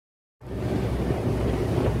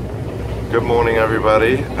Good morning,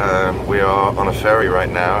 everybody. We are on a ferry right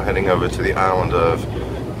now heading over to the island of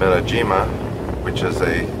Miyajima, which is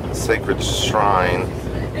a sacred shrine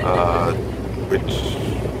which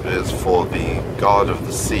is for the god of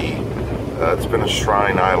the sea. It's been a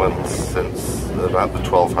shrine island since about the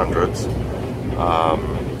 1200s,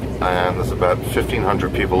 and there's about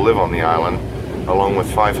 1,500 people live on the island, along with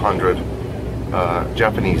 500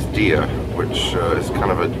 Japanese deer, which is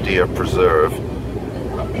kind of a deer preserve.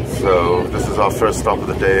 So this is our first stop of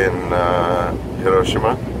the day in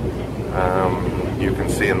Hiroshima. You can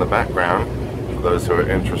see in the background, for those who are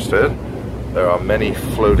interested, there are many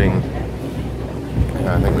floating,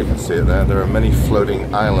 I think we can see it there, there are many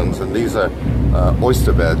floating islands, and these are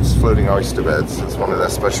oyster beds, floating oyster beds. It's one of their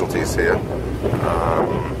specialties here.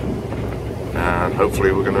 And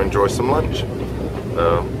hopefully we're going to enjoy some lunch.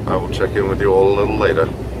 So I will check in with you all a little later.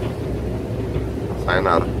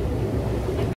 Sayonara.